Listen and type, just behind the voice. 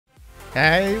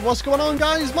Hey, what's going on,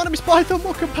 guys? My name is Python.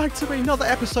 Welcome back to another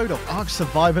episode of ARK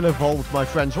Survival Evolved, my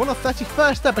friends. We're on the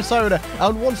 31st episode,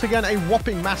 and once again, a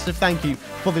whopping massive thank you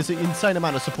for this insane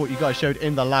amount of support you guys showed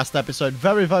in the last episode.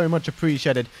 Very, very much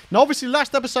appreciated. Now, obviously,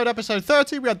 last episode, episode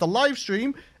 30, we had the live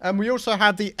stream, and we also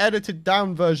had the edited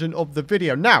down version of the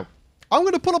video. Now, I'm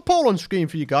going to put a poll on screen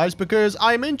for you guys because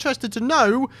I'm interested to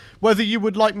know whether you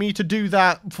would like me to do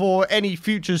that for any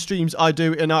future streams I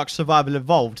do in ARK Survival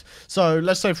Evolved. So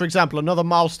let's say, for example, another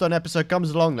milestone episode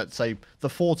comes along, let's say the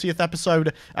 40th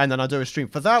episode, and then I do a stream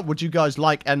for that. Would you guys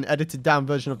like an edited down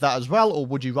version of that as well, or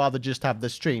would you rather just have the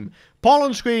stream? Poll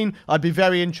on screen. I'd be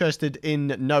very interested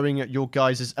in knowing your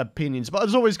guys' opinions. But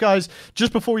as always, guys,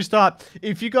 just before we start,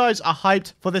 if you guys are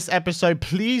hyped for this episode,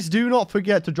 please do not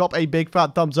forget to drop a big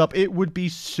fat thumbs up. It would be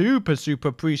super, super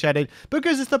appreciated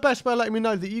because it's the best way of letting me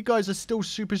know that you guys are still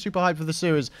super, super hyped for the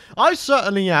series. I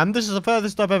certainly am. This is the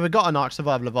furthest I've ever got on ARK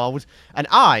Survival Evolved, and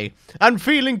I am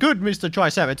feeling good, Mr.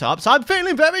 Triceratops. I'm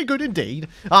feeling very good indeed.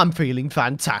 I'm feeling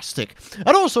fantastic.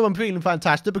 And also, I'm feeling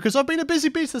fantastic because I've been a busy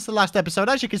bee since the last episode.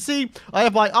 As you can see, I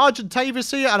have my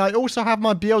Argentavis here, and I also have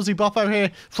my Beelzebufo here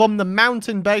from the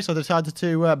mountain base. I decided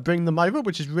to bring them over,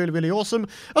 which is really, really awesome.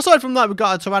 Aside from that, we've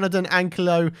got our Pteranodon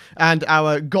Ankylo and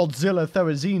our Godzilla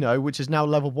Therizino, which is now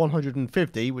level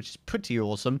 150, which is pretty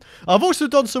awesome. I've also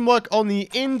done some work on the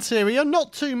interior,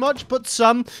 not too much, but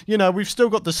some. You know, we've still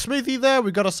got the smithy there.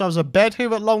 We've got ourselves a bed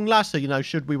here at long last, so, you know,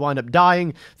 should we wind up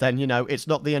dying, then, you know, it's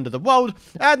not the end of the world.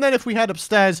 And then if we head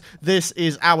upstairs, this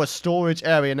is our storage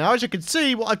area. Now, as you can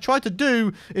see, what I've tried to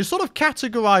do is sort of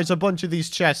categorize a bunch of these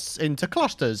chests into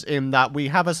clusters, in that we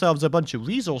have ourselves a bunch of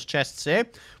resource chests here: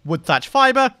 wood thatch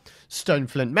fiber, stone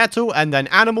flint metal, and then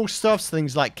animal stuffs,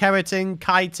 things like keratin,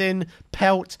 chitin,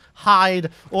 pelt,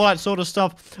 hide, all that sort of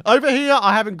stuff. Over here,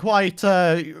 I haven't quite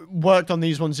worked on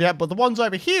these ones yet, but the ones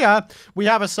over here, we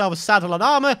have ourselves saddle and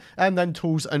armor, and then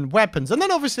tools and weapons. And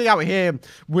then obviously out here,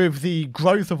 with the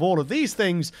growth of all of these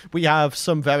things, we have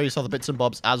some various other bits and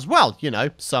bobs as well. You know,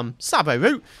 some savo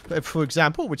root, for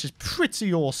example, which is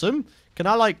pretty awesome. Can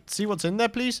I, like, see what's in there,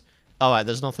 please? Alright,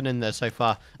 there's nothing in there so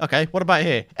far. Okay, what about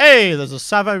here? Hey, there's a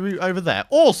savo root over there.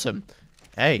 Awesome.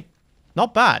 Hey,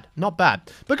 not bad, not bad.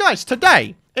 But guys,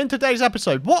 today, in today's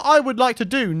episode, what I would like to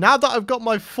do, now that I've got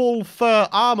my full fur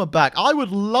armor back, I would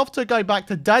love to go back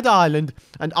to Dead Island,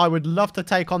 and I would love to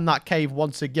take on that cave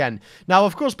once again. Now,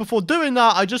 of course, before doing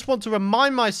that, I just want to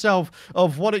remind myself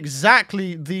of what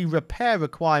exactly the repair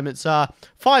requirements are.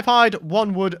 5 hide,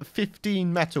 1 wood,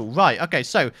 15 metal. Right, okay,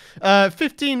 so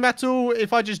 15 metal,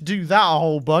 if I just do that a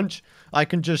whole bunch, I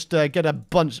can just get a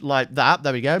bunch like that.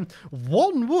 There we go.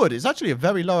 1 wood is actually a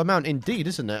very low amount indeed,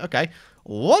 isn't it? Okay.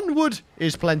 1 wood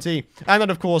is plenty. And then,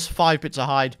 of course, 5 bits of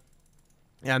hide.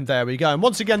 And there we go. And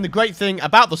once again, the great thing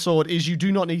about the sword is you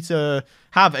do not need to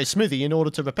have a smithy in order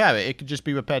to repair it. It can just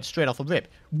be repaired straight off the rip,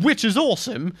 which is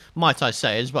awesome, might I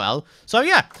say, as well. So,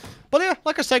 yeah. But, yeah,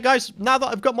 like I said, guys, now that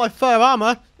I've got my fur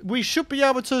armor, we should be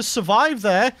able to survive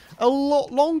there a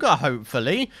lot longer,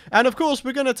 hopefully. And, of course,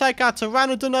 we're going to take our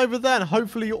Pteranodon over there, and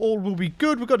hopefully all will be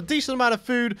good. We've got a decent amount of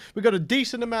food. We've got a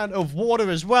decent amount of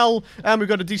water as well. And we've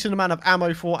got a decent amount of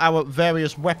ammo for our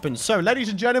various weapons. So, ladies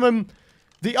and gentlemen,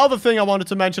 the other thing I wanted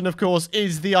to mention, of course,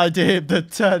 is the idea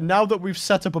that now that we've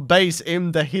set up a base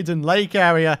in the Hidden Lake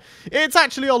area, it's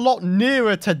actually a lot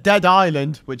nearer to Dead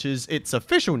Island, which is its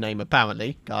official name,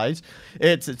 apparently, guys.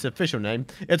 It's its official name.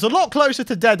 It's a lot closer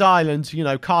to Dead Island, you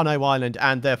know, Carno Island,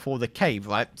 and therefore the cave,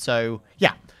 right? So,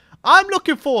 yeah. I'm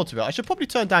looking forward to it. I should probably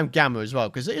turn down gamma as well,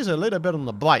 because it is a little bit on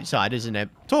the bright side, isn't it?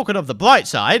 Talking of the bright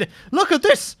side, look at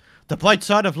this! The bright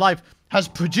side of life has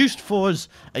produced for us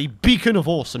a beacon of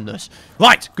awesomeness.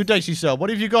 Right, good day to you, sir. What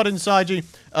have you got inside you?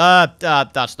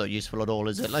 That's not useful at all,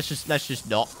 is it? Let's just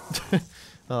not.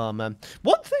 Oh, man.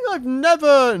 One thing I've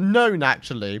never known,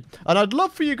 actually, and I'd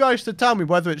love for you guys to tell me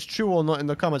whether it's true or not in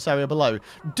the comments area below.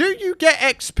 Do you get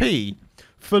XP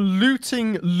for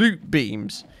looting loot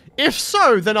beams? If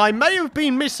so, then I may have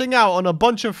been missing out on a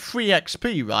bunch of free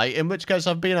XP, right? In which case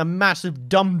I've been a massive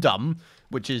dum-dum.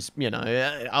 Which is, you know,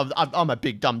 I'm a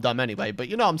big dum-dum anyway, but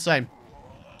you know what I'm saying.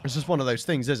 It's just one of those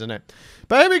things, isn't it?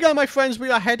 But here we go, my friends. We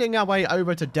are heading our way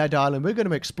over to Dead Island. We're going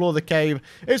to explore the cave.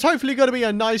 It's hopefully going to be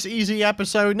a nice, easy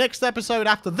episode. Next episode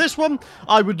after this one,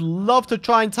 I would love to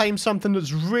try and tame something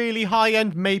that's really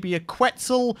high-end. Maybe a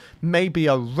Quetzal, maybe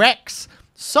a Rex,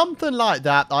 something like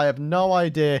that. I have no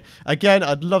idea. Again,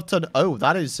 I'd love to... Oh,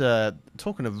 that is...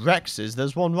 talking of Rexes,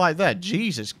 there's one right there.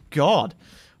 Jesus God.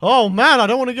 Oh, man, I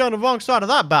don't want to go on the wrong side of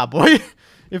that bad boy.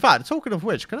 In fact, talking of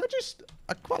which, can I just...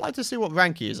 I'd quite like to see what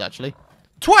rank he is, actually.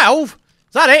 12?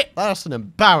 Is that it? That's an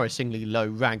embarrassingly low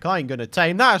rank. I ain't going to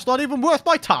tame that. It's not even worth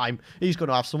my time. He's going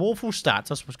to have some awful stats.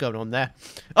 That's what's going on there.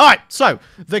 Alright, so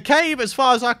the cave, as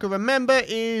far as I can remember,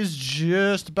 is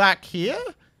just back here.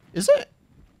 Is it?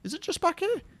 Is it just back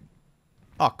here?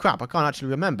 Oh, crap. I can't actually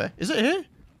remember. Is it here?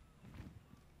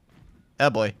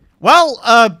 Oh, boy. Well,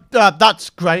 that's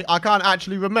great. I can't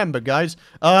actually remember, guys.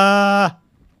 Well,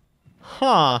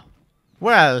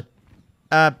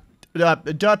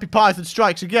 Derpy Python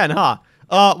strikes again, huh?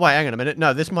 Wait, hang on a minute.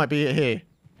 No, this might be it here.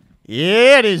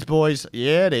 Yeah, it is, boys.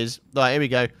 Yeah, it is. All right, here we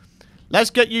go. Let's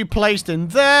get you placed in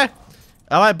there.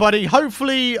 All right, buddy.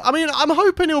 Hopefully, I mean, I'm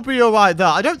hoping he'll be all right there.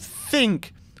 I don't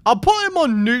think... I'll put him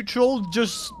on neutral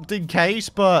just in case,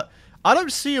 but I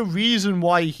don't see a reason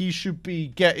why he should be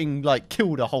getting, like,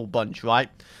 killed a whole bunch, right?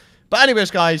 But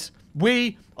anyways, guys,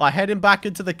 we are heading back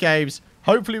into the caves.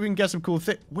 Hopefully, we can get some cool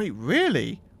things. Wait,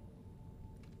 really?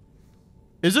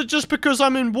 Is it just because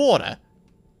I'm in water?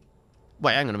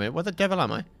 Wait, hang on a minute. Where the devil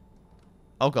am I?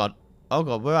 Oh, God. Oh,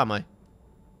 God. Where am I?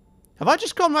 Have I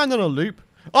just gone round in a loop?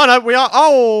 Oh, no. We are...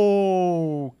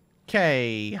 Oh,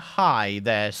 okay. Hi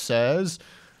there, sirs.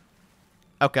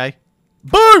 Okay.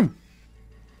 Boom!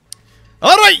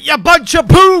 All right, you bunch of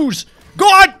poos! Go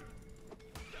on!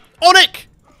 Onic!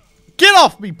 Get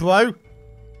off me, bro!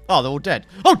 Oh, they're all dead.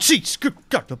 Oh, jeez! Good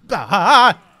God.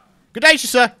 Good day,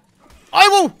 sir. I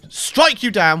will strike you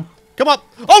down. Come on.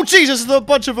 Oh, Jesus, there's a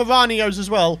bunch of Aranios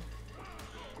as well.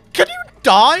 Can you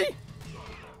die?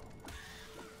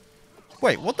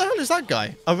 Wait, what the hell is that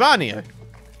guy? Aranio.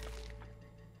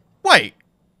 Wait.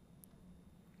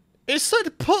 It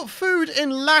said put food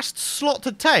in last slot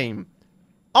to tame.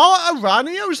 Are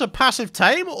Aranios a passive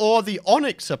tame or are the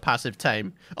Onyx a passive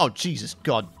tame? Oh, Jesus,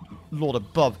 God. Lord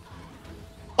above.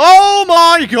 Oh,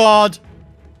 my God.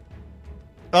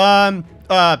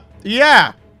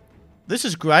 Yeah. This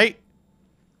is great.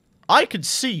 I can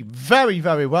see very,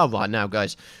 very well right now,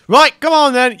 guys. Right, come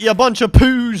on then, you bunch of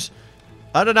poos.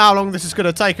 I don't know how long this is going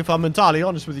to take if I'm entirely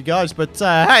honest with you guys, but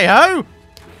hey-ho.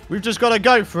 We've just got to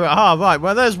go for it, huh? Right,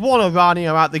 well, there's one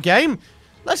Aranio out the game.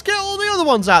 Let's get all the other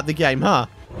ones out the game, huh?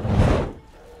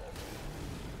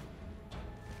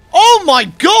 Oh my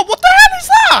God, what the hell is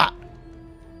that?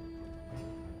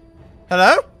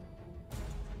 Hello?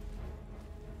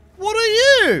 What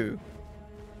are you?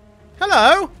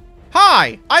 Hello?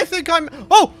 Hi. I think I'm...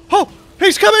 Oh!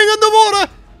 He's coming underwater!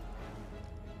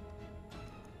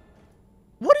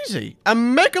 What is he? A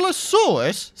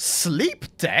Megalosaurus? Sleep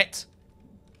debt?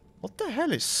 What the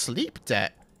hell is sleep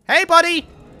debt? Hey, buddy!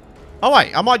 Oh,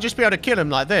 wait. I might just be able to kill him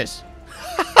like this.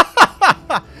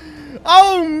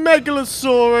 Oh,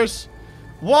 Megalosaurus!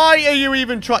 Why are you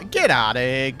even trying... Get out of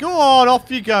here. Go on. Off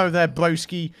you go there,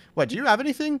 broski. Wait, do you have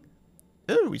anything?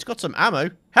 Ooh, he's got some ammo.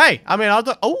 Hey, I mean,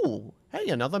 oh, hey,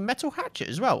 another metal hatchet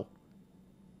as well.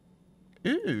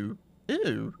 Ooh,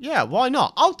 yeah, why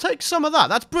not? I'll take some of that.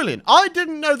 That's brilliant. I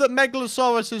didn't know that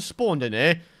Megalosaurus has spawned in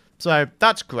here, so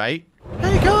that's great.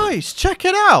 Hey, guys, check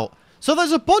it out. So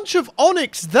there's a bunch of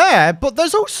Onyx there, but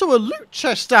there's also a loot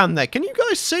chest down there. Can you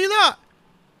guys see that?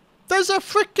 There's a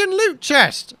freaking loot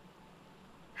chest.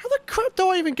 How the crap do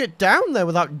I even get down there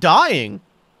without dying?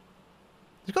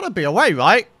 There's got to be a way,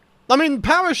 right? I mean,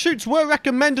 parachutes were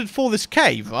recommended for this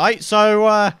cave, right? So,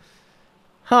 I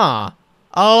don't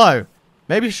know.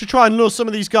 Maybe we should try and lure some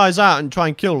of these guys out and try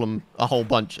and kill them a whole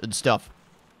bunch and stuff.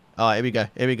 Alright, here we go,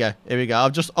 here we go, here we go.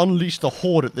 I've just unleashed a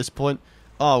horde at this point.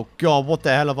 Oh, God, what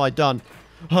the hell have I done?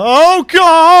 Oh,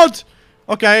 God!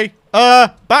 Okay,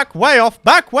 back way off,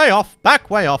 back way off, back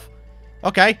way off.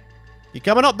 Okay, you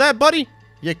coming up there, buddy?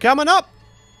 You coming up?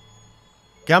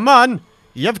 Come on.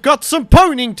 You've got some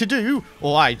ponying to do.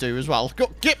 Or I do as well.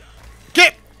 Get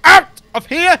out of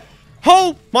here.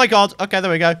 Oh, my God. Okay, there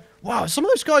we go. Wow, some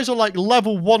of those guys are like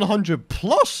level 100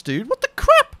 plus, dude. What the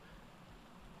crap?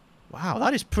 Wow,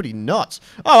 that is pretty nuts.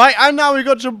 All right, and now we've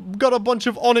got a bunch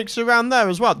of Onyx around there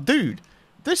as well. Dude,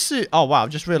 this is... Oh, wow, I've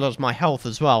just realized my health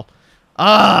as well.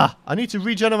 I need to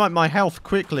regenerate my health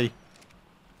quickly.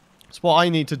 That's what I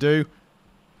need to do.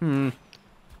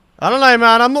 I don't know,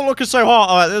 man. I'm not looking so hot.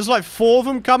 Alright, there's like 4 of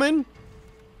them coming.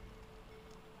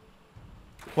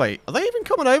 Wait, are they even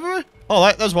coming over here?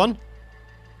 Alright, there's one.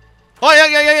 Oh,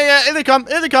 yeah. Here they come.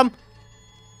 Here they come.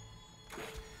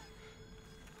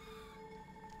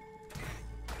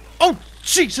 Oh,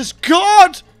 Jesus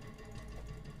God!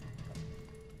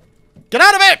 Get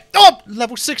out of it! Oh,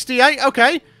 level 68.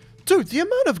 Okay. Dude, the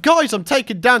amount of guys I'm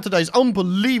taking down today is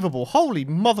unbelievable. Holy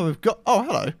mother of God. Oh,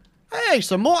 hello. Hey,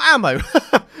 some more ammo.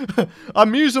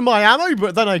 I'm using my ammo,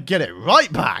 but then I get it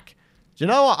right back. Do you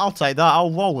know what? I'll take that.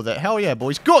 I'll roll with it. Hell yeah,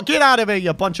 boys. Get out of here,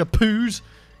 you bunch of poos.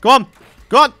 Go on.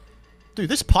 Go on. Dude,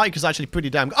 this pike is actually pretty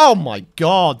damn... Oh my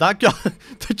god, that guy...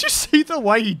 Did you see the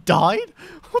way he died?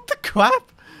 What the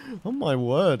crap? Oh my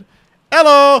word.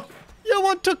 Hello! You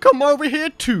want to come over here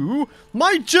too?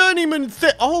 My journeyman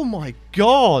Oh my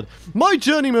god. My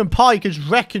journeyman pike is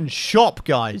wrecking shop,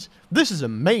 guys. This is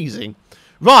amazing.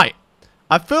 Right.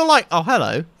 I feel like... Oh,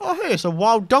 hello. Oh, hey, it's a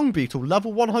wild dung beetle,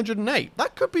 level 108.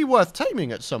 That could be worth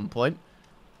taming at some point.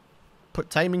 Put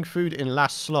taming food in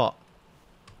last slot.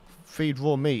 Feed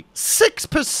raw meat.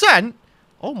 6%?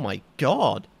 Oh my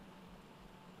god.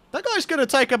 That guy's gonna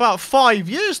take about 5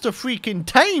 years to freaking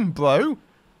tame, bro.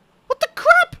 What the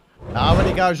crap?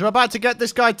 Alrighty, guys. We're about to get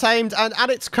this guy tamed, and at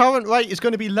its current rate, is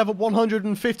going to be level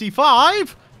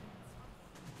 155.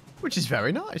 Which is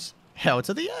very nice. Hell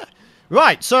to the air.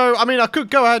 Right, so, I mean, I could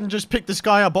go ahead and just pick this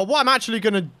guy up, but what I'm actually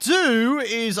going to do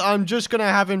is I'm just going to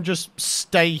have him just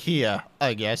stay here,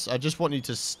 I guess. I just want you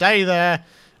to stay there.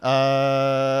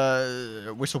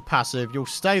 Whistle passive, you'll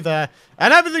stay there,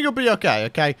 and everything will be okay,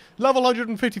 okay? Level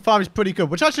 155 is pretty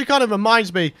good, which actually kind of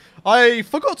reminds me, I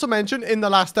forgot to mention in the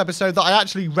last episode that I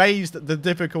actually raised the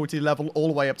difficulty level all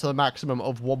the way up to the maximum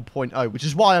of 1.0, which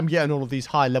is why I'm getting all of these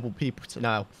high-level people to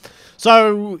now.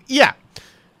 So, yeah.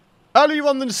 Earlier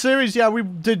on in the series, yeah, we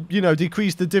did, you know,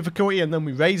 decrease the difficulty and then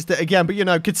we raised it again. But, you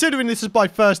know, considering this is my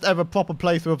first ever proper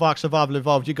playthrough of ARK Survival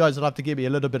Evolved, you guys will have to give me a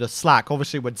little bit of slack.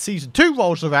 Obviously, when Season 2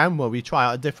 rolls around, where we try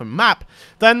out a different map,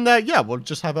 then, yeah, we'll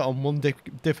just have it on one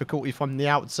difficulty from the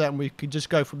outset and we can just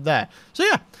go from there. So,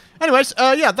 yeah. Anyways,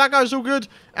 yeah, that guy's all good.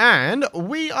 And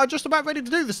we are just about ready to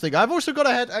do this thing. I've also gone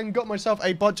ahead and got myself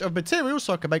a bunch of materials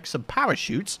so I can make some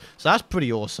parachutes. So that's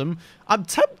pretty awesome. I'm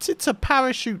tempted to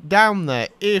parachute down there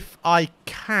if I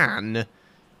can.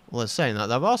 Well, saying that,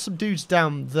 there are some dudes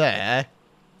down there.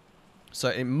 So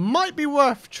it might be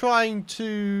worth trying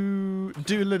to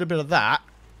do a little bit of that.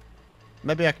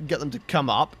 Maybe I can get them to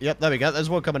come up. Yep, there we go. There's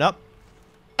one coming up.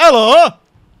 Hello!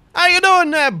 How you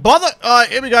doing there, brother? Alright,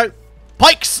 here we go.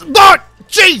 Pikes! No!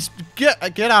 Jeez!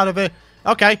 Get out of here.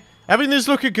 Okay. Everything's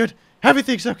looking good.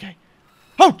 Everything's okay.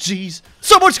 Oh, jeez.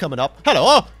 Someone's coming up. Hello.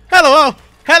 Oh, hello. Oh,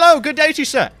 hello. Good day to you,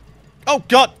 sir. Oh,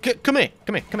 God. Come here.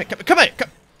 Come here. Come here. Come here.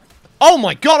 Oh,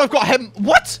 my God. I've got him.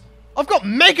 What? I've got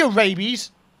mega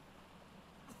rabies.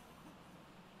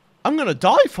 I'm going to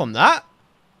die from that.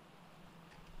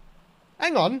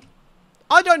 Hang on.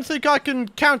 I don't think I can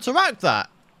counteract that.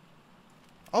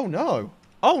 Oh, no.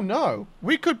 Oh, no.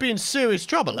 We could be in serious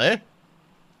trouble here.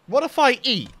 What if I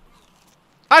eat?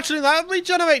 Actually, that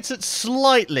regenerates it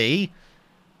slightly.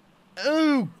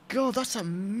 Oh, God. That's a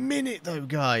minute, though,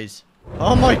 guys.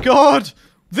 Oh, my God.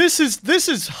 This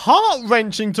is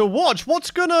heart-wrenching to watch.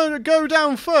 What's going to go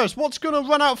down first? What's going to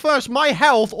run out first? My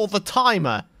health or the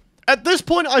timer? At this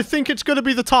point, I think it's going to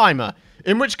be the timer.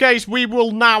 In which case, we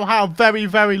will now have very,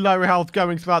 very low health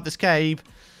going throughout this cave.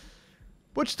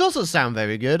 Which doesn't sound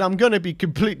very good. I'm going to be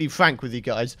completely frank with you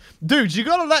guys. Dudes, you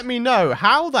got to let me know.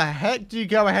 How the heck do you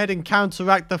go ahead and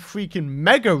counteract the freaking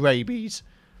mega rabies?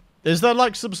 Is there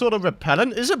like some sort of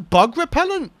repellent? Is it bug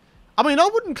repellent? I mean, I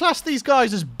wouldn't class these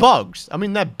guys as bugs. I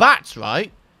mean, they're bats,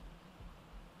 right?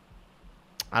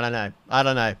 I don't know. I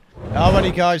don't know.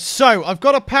 Alrighty, guys. So, I've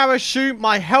got a parachute.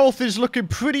 My health is looking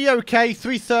pretty okay.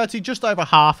 330, just over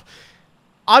half.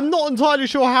 I'm not entirely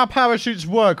sure how parachutes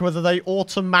work, whether they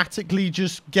automatically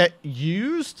just get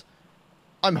used.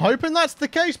 I'm hoping that's the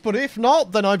case, but if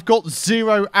not, then I've got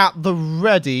 0 at the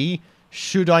ready,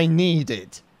 should I need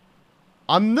it.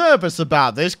 I'm nervous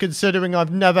about this, considering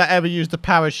I've never ever used a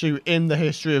parachute in the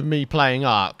history of me playing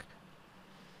ARK.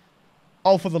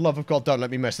 Oh, for the love of God, don't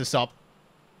let me mess this up.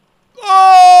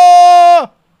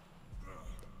 Oh!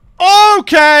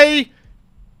 Okay!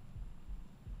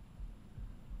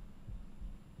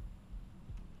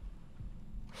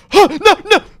 Oh, no,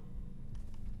 no!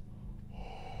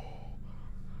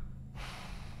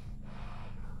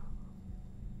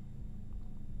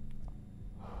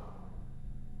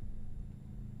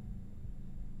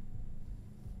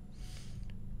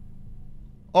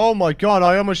 Oh my God,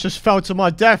 I almost just fell to my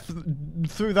death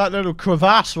through that little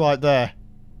crevasse right there.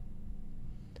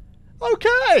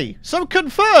 Okay, so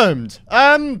confirmed.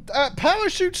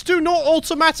 Parachutes do not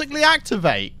automatically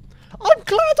activate. I'm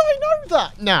glad I know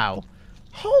that now.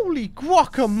 Holy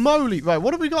guacamole. Right,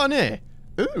 what have we got in here?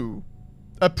 Ooh.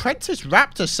 Apprentice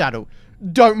Raptor Saddle.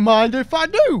 Don't mind if I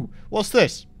do. What's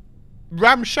this?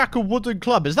 Ramshackle Wooden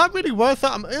Club. Is that really worth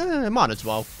that? Might as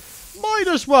well. Might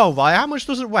as well, right? How much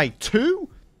does it weigh? 2?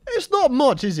 It's not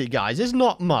much, is it, guys? It's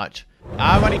not much.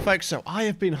 Alrighty folks, so I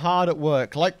have been hard at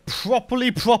work, like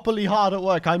properly hard at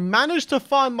work. I managed to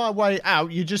find my way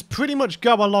out. You just pretty much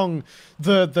go along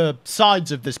the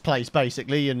sides of this place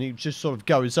basically, and it just sort of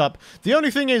goes up. The only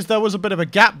thing is there was a bit of a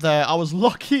gap there. I was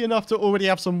lucky enough to already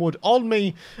have some wood on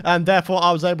me, and therefore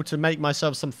I was able to make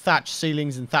myself some thatch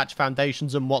ceilings and thatch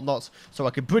foundations and whatnot, so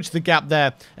I could bridge the gap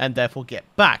there and therefore get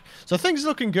back. So things are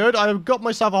looking good. I've got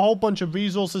myself a whole bunch of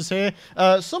resources here.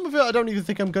 Some of it I don't even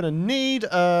think I'm going to need.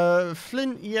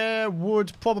 Flint, yeah.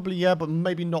 Wood, probably, yeah, but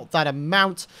maybe not that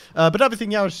amount. But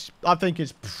everything else, I think,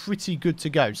 is pretty good to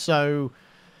go. So,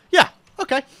 yeah,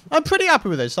 okay. I'm pretty happy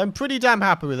with this. I'm pretty damn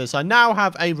happy with this. I now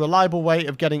have a reliable way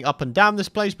of getting up and down this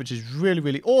place, which is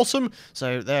really awesome.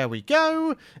 So, there we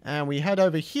go. And we head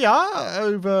over here,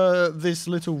 over this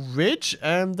little ridge,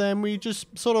 and then we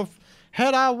just sort of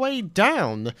head our way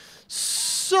down.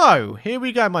 So, here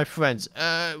we go, my friends.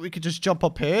 We could just jump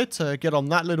up here to get on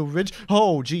that little ridge.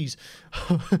 Oh, jeez.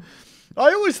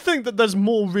 I always think that there's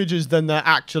more ridges than there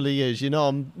actually is, you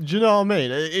know? Do you know what I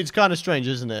mean? It's kind of strange,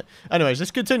 isn't it? Anyways,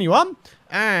 let's continue on.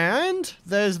 And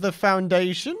there's the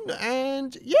foundation.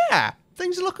 And, yeah,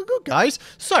 things are looking good, guys.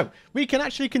 So, we can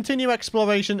actually continue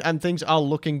exploration, and things are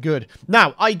looking good.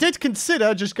 Now, I did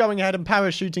consider just going ahead and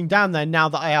parachuting down there now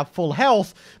that I have full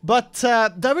health, but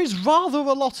there is rather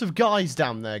a lot of guys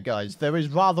down there, guys. There is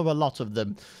rather a lot of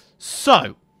them.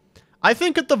 So, I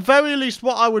think at the very least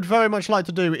what I would very much like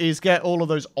to do is get all of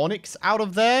those onyx out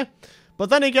of there. But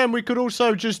then again, we could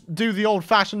also just do the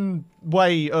old-fashioned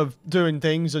way of doing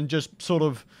things and just sort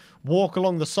of walk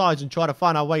along the sides and try to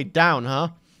find our way down,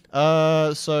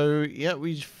 huh? So, yeah,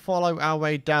 we follow our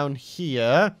way down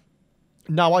here.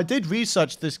 Now, I did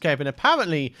research this cave, and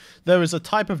apparently there is a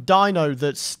type of dino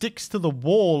that sticks to the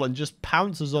wall and just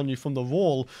pounces on you from the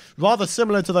wall, rather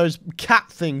similar to those cat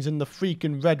things in the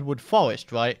freaking redwood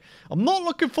forest, right? I'm not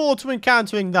looking forward to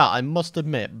encountering that, I must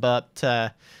admit, but,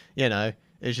 you know,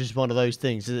 it's just one of those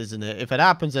things, isn't it? If it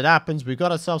happens, it happens. We've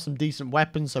got ourselves some decent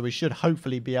weapons, so we should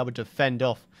hopefully be able to fend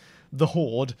off the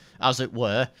horde, as it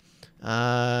were.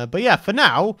 But yeah, for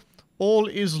now, all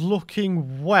is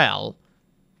looking well.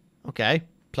 Okay,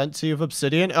 plenty of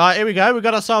obsidian. Alright, here we go. We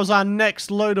got ourselves our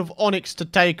next load of onyx to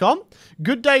take on.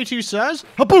 Good day to you, sirs.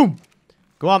 Ha-boom!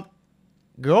 Go on.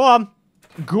 Go on.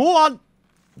 Go on.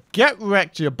 Get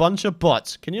wrecked, you bunch of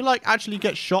butts. Can you, like, actually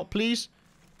get shot, please?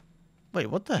 Wait,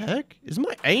 what the heck? Is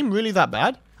my aim really that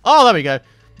bad? Oh, there we go.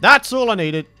 That's all I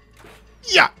needed.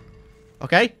 Yeah!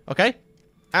 Okay, okay.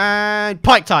 And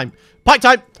pike time. Pike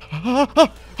time!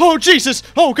 Oh, Jesus!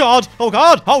 Oh, God! Oh,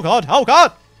 God! Oh, God! Oh,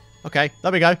 God! Okay,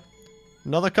 there we go.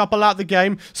 Another couple out the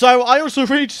game. So, I also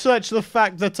researched the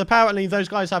fact that apparently those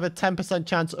guys have a 10%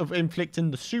 chance of inflicting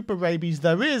the super rabies.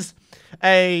 There is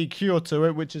a cure to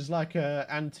it, which is like a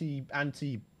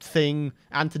antidote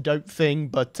thing,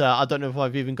 but I don't know if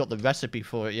I've even got the recipe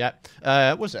for it yet.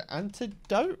 Was it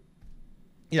antidote?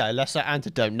 Yeah, lesser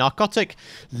antidote. Narcotic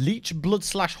leech blood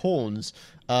 / horns.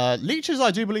 Leeches,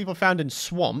 I do believe, are found in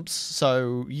swamps.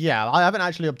 So, yeah, I haven't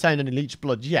actually obtained any leech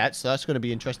blood yet, so that's going to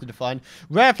be interesting to find.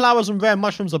 Rare flowers and rare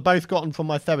mushrooms are both gotten from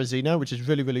my Therizino, which is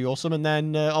really awesome. And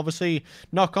then, obviously,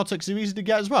 narcotics are easy to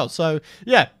get as well. So,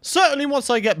 yeah, certainly once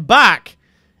I get back,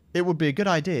 it would be a good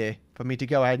idea for me to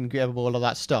go ahead and grab all of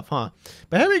that stuff, huh?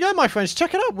 But here we go, my friends.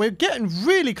 Check it out. We're getting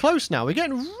really close now. We're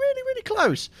getting really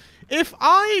close. If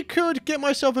I could get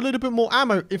myself a little bit more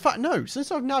ammo... In fact, no. Since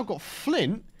I've now got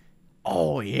flint...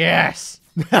 Oh, yes.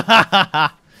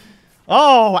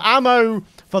 Oh, ammo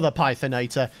for the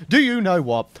Pythonator. Do you know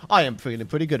what? I am feeling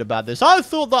pretty good about this. I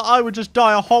thought that I would just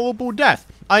die a horrible death.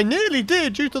 I nearly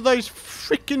did due to those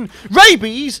freaking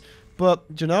rabies.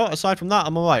 But, do you know, aside from that,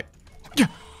 I'm alright.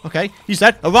 Okay, he's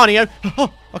dead. Aranio.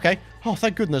 Oh, okay. Oh,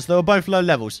 thank goodness. They were both low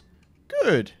levels.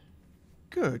 Good.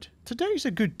 Good. Today's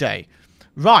a good day.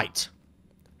 Right.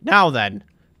 Now then.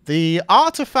 The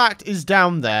artifact is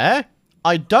down there.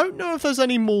 I don't know if there's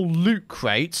any more loot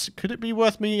crates. Could it be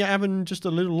worth me having just a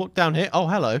little look down here? Oh,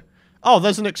 hello. Oh,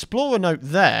 there's an explorer note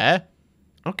there.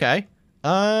 Okay.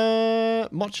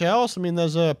 Much else? I mean,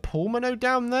 there's a pulmono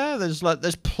down there.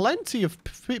 There's plenty of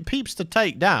peeps to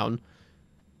take down.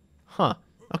 Huh.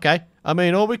 Okay. I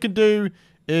mean, all we can do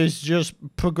is just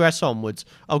progress onwards.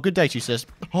 Oh, good day, she says.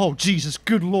 Oh, Jesus,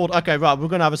 good Lord. Okay, right, we're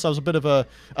going to have ourselves a bit of a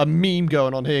meme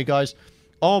going on here, guys.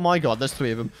 Oh, my God, there's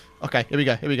 3 of them. Okay, here we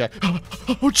go, here we go.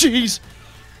 Oh, jeez.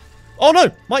 Oh,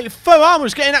 no, my faux armor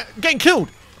is getting killed.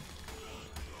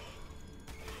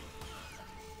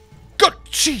 God,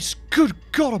 jeez, good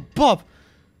God above.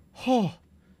 Oh,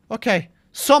 okay.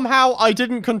 Somehow I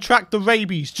didn't contract the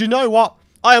rabies. Do you know what?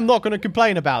 I am not going to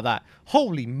complain about that.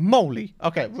 Holy moly.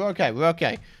 Okay, we're okay, we're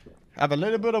okay. Have a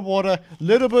little bit of water,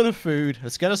 little bit of food.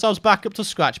 Let's get ourselves back up to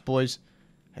scratch, boys.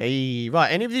 Hey,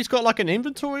 right. Any of these got like an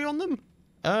inventory on them?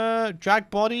 Drag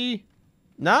body?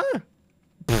 No?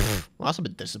 Pfft, well, that's a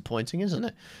bit disappointing, isn't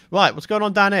it? Right, what's going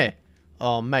on down here?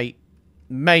 Oh, mate.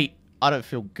 Mate, I don't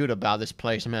feel good about this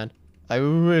place, man. I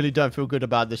really don't feel good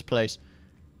about this place.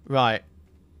 Right.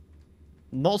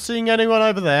 Not seeing anyone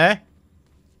over there.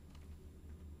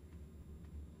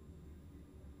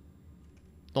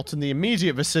 Not in the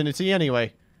immediate vicinity,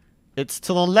 anyway. It's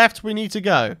to the left we need to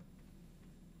go.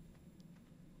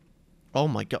 Oh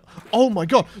my god. Oh my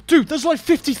god. Dude, there's like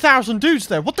 50,000 dudes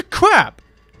there. What the crap?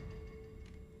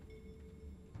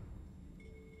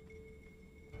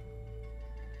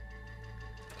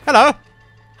 Hello.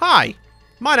 Hi.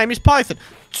 My name is Python.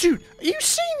 Dude, are you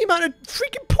seeing the amount of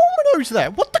freaking porminos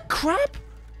there? What the crap?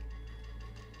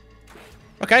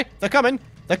 Okay, they're coming.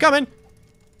 They're coming.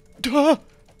 Duh.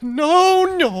 No,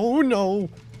 no, no.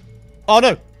 Oh,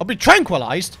 no. I'll be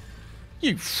tranquilized.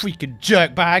 You freaking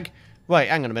jerkbag. Wait,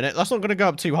 hang on a minute. That's not going to go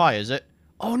up too high, is it?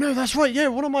 Oh, no, that's right. Yeah,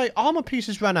 one of my armor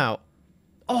pieces ran out.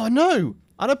 Oh, no.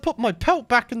 And I put my pelt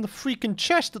back in the freaking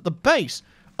chest at the base.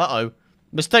 Uh-oh.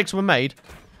 Mistakes were made.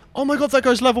 Oh, my God. That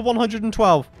goes level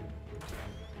 112.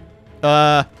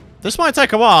 This might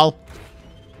take a while.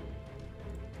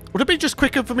 Would it be just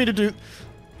quicker for me to do...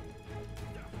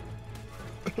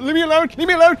 Leave me alone! Leave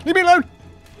me alone! Leave me alone!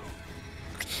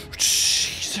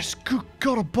 Jesus, good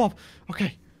God above.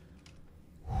 Okay.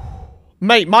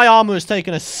 Mate, my armor has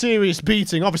taken a serious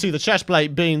beating. Obviously, the chest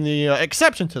plate being the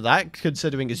exception to that,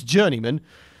 considering it's journeyman.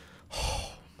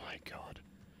 Oh, my God.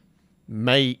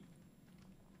 Mate.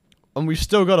 And we've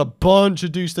still got a bunch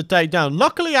of dudes to take down.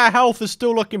 Luckily, our health is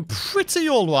still looking pretty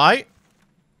alright.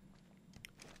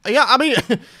 Yeah, I mean,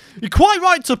 you're quite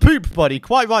right to poop, buddy.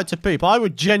 Quite right to poop. I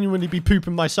would genuinely be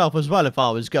pooping myself as well if I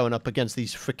was going up against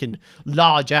these freaking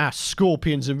large-ass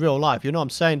scorpions in real life. You know what I'm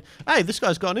saying? Hey, this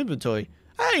guy's got an inventory.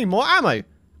 Hey, more ammo.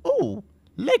 Ooh,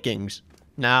 leggings.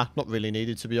 Nah, not really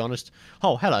needed, to be honest.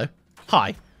 Oh, hello.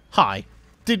 Hi. Hi.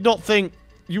 Did not think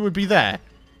you would be there.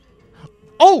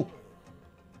 Oh!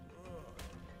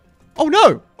 Oh,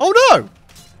 no! Oh, no!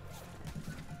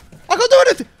 I can't do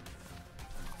anything!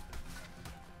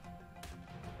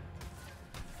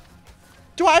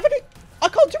 Do I have any? I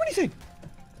can't do anything.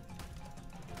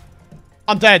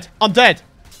 I'm dead. I'm dead.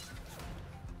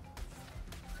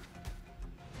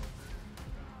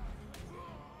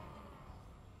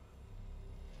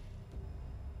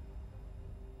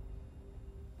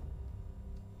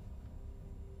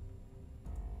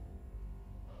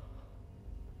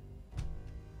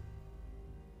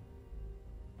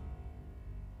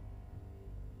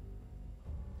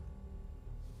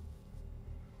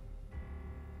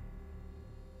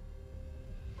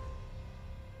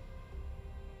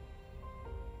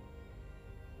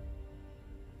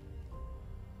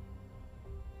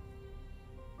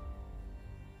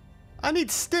 I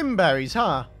need stimberries,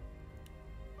 huh?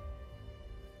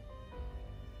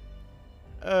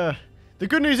 The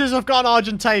good news is I've got an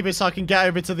Argentavis so I can get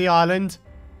over to the island.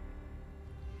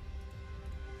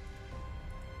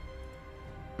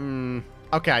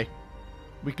 Okay.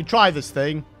 We can try this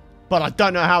thing, but I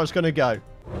don't know how it's going to go.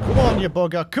 Come on, you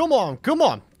bugger. Come on, come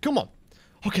on, come on.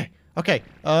 Okay, okay.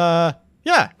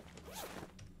 Yeah.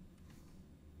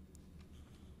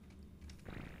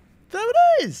 There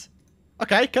it is.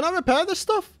 Okay, can I repair this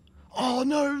stuff? Oh,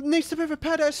 no, it needs to be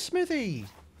repaired at a smithy.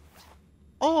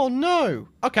 Oh, no.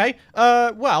 Okay,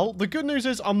 well, the good news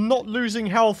is I'm not losing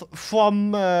health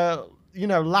from, you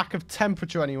know, lack of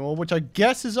temperature anymore, which I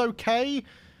guess is okay.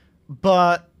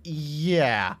 But,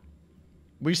 yeah.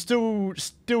 We still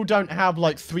don't have,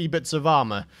 like, 3 bits of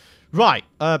armor. Right,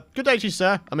 good day to you,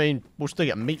 sir. I mean, we'll still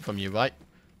get meat from you, right?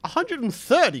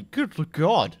 130? Good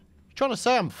God. You trying to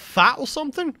say I'm fat or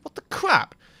something? What the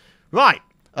crap? Right,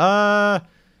 the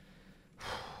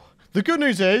good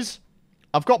news is,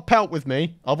 I've got pelt with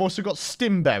me. I've also got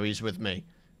stimberries with me,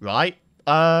 right?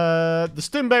 The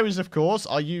stimberries, of course,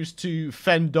 are used to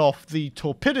fend off the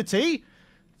torpidity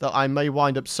that I may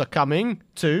wind up succumbing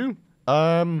to.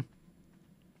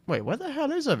 Wait, where the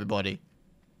hell is everybody?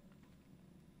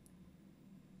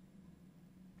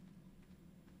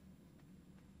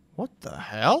 What the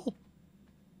hell?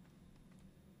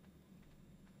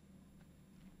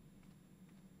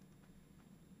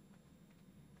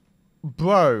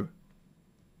 Bro.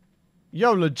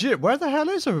 Yo, legit, where the hell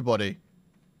is everybody?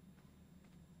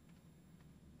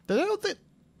 There's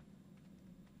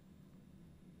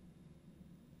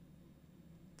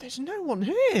no one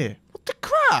here. What the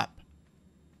crap?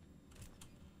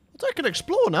 I'll take an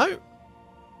explore now.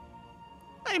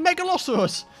 Hey,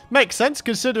 Megalosaurus. Makes sense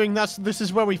considering this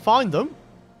is where we find them.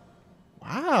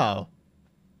 Wow.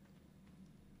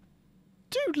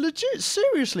 Dude, legit,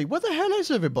 seriously, where the hell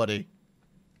is everybody?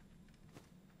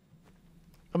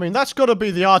 I mean, that's got to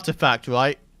be the artifact,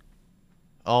 right?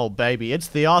 Oh, baby, it's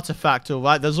the artifact, all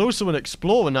right. There's also an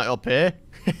explorer night up here.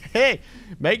 Hey,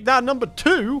 make that number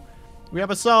 2. We have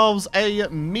ourselves a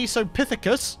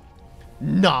Mesopithecus.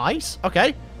 Nice.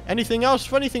 Okay. Anything else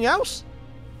for anything else?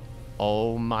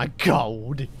 Oh, my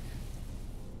God.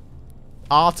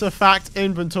 Artifact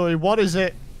inventory. What is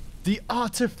it? The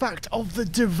artifact of the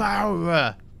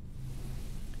Devourer.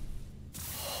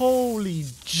 Holy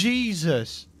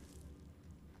Jesus.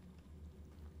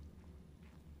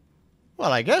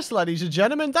 Well, I guess, ladies and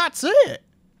gentlemen, that's it.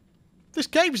 This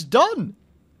cave's done.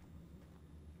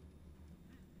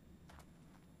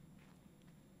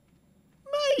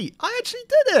 Mate, I actually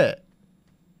did it.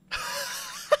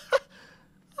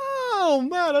 Oh,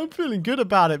 man, I'm feeling good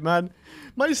about it, man.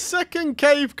 My second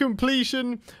cave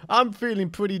completion. I'm feeling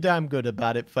pretty damn good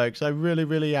about it, folks. I really,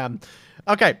 really am.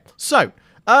 Okay, so,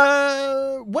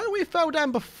 where we fell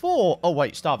down before. Oh,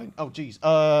 wait, starving. Oh, geez.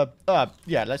 Yeah,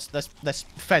 let's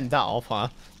fend that off, huh?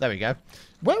 There we go.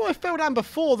 Where I fell down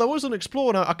before, there was an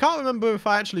explorer. I can't remember if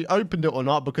I actually opened it or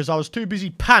not because I was too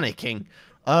busy panicking.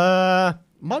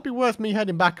 Might be worth me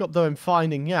heading back up, though, and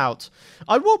finding out.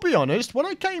 I will be honest, when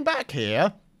I came back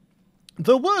here,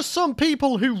 there were some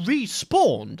people who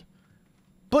respawned,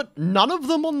 but none of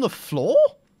them on the floor?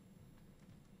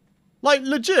 Like,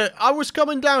 legit, I was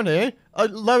coming down here,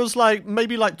 there was like,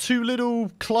 maybe like 2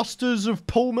 little clusters of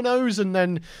pulmonos, and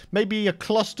then maybe a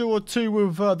cluster or 2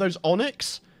 of those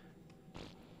onyx.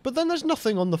 But then there's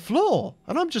nothing on the floor,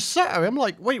 and I'm just sat here, I'm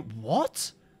like, wait,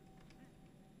 what?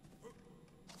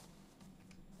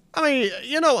 I mean,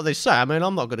 you know what they say, I mean,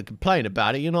 I'm not going to complain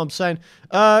about it, you know what I'm saying?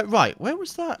 Right, where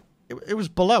was that? It was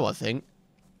below, I think.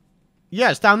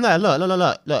 Yeah, it's down there. Look, look, look,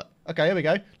 look, look. Okay, here we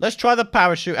go. Let's try the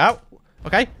parachute out.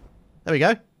 Okay, there we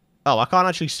go. Oh, I can't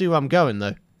actually see where I'm going,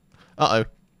 though. Uh-oh.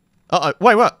 Uh-oh.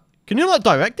 Wait, what? Can you not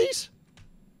direct these?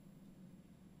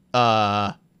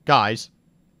 Guys.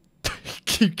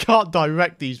 You can't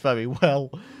direct these very well.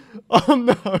 Oh,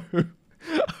 no.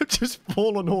 I've just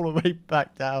fallen all the way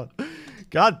back down.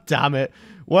 God damn it.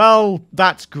 Well,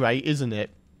 that's great, isn't it?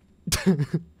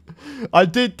 I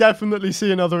did definitely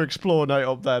see another explorer note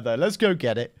up there, though. Let's go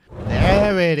get it.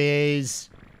 There it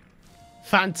is.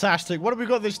 Fantastic. What have we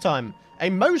got this time? A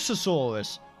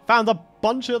Mosasaurus. Found a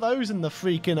bunch of those in the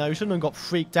freaking ocean and got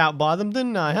freaked out by them,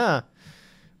 didn't I, huh?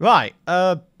 Right.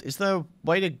 Is there a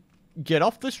way to get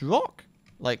off this rock?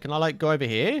 Like, can I, like, go over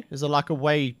here? Is there, like, a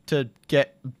way to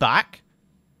get back?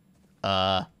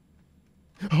 Oh,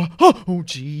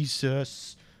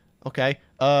 Jesus. Okay,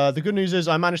 the good news is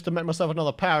I managed to make myself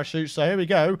another parachute, so here we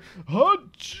go.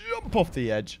 Jump off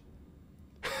the edge.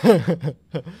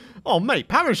 Oh, mate,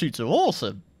 parachutes are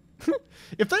awesome.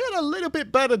 If they had a little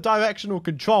bit better directional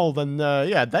control, then,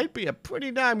 yeah, they'd be a pretty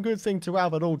damn good thing to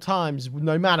have at all times,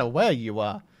 no matter where you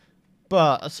are.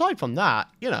 But aside from that,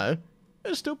 you know,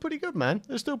 it's still pretty good, man.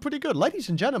 It's still pretty good. Ladies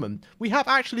and gentlemen, we have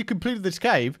actually completed this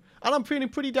cave, and I'm feeling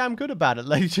pretty damn good about it,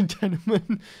 ladies and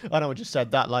gentlemen. I know I just said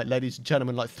that, like, ladies and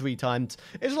gentlemen, like 3 times.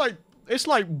 It's like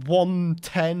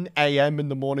 1:10 a.m. in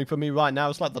the morning for me right now.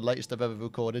 It's like the latest I've ever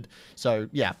recorded. So,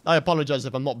 yeah, I apologize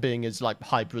if I'm not being as, like,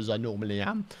 hyper as I normally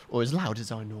am, or as loud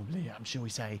as I normally am, shall we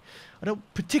say. I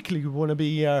don't particularly want to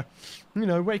be, you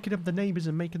know, waking up the neighbors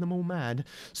and making them all mad.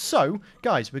 So,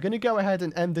 guys, we're going to go ahead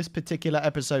and end this particular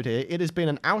episode here. It has been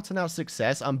an out-and-out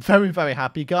success. I'm very, very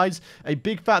happy, guys. A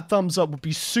big fat thumbs up would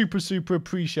be super, super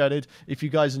appreciated if you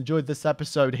guys enjoyed this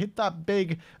episode. Hit that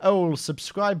big old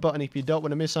subscribe button if you don't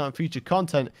want to miss out on future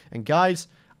content. And, guys,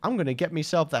 I'm going to get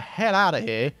myself the hell out of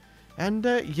here. And,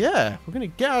 yeah, we're going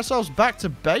to get ourselves back to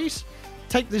base,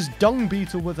 take this dung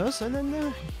beetle with us, and then,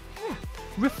 yeah,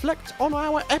 reflect on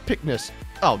our epicness.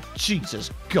 Oh, Jesus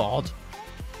God.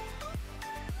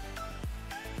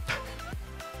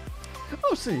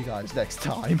 I'll see you guys next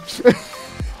time.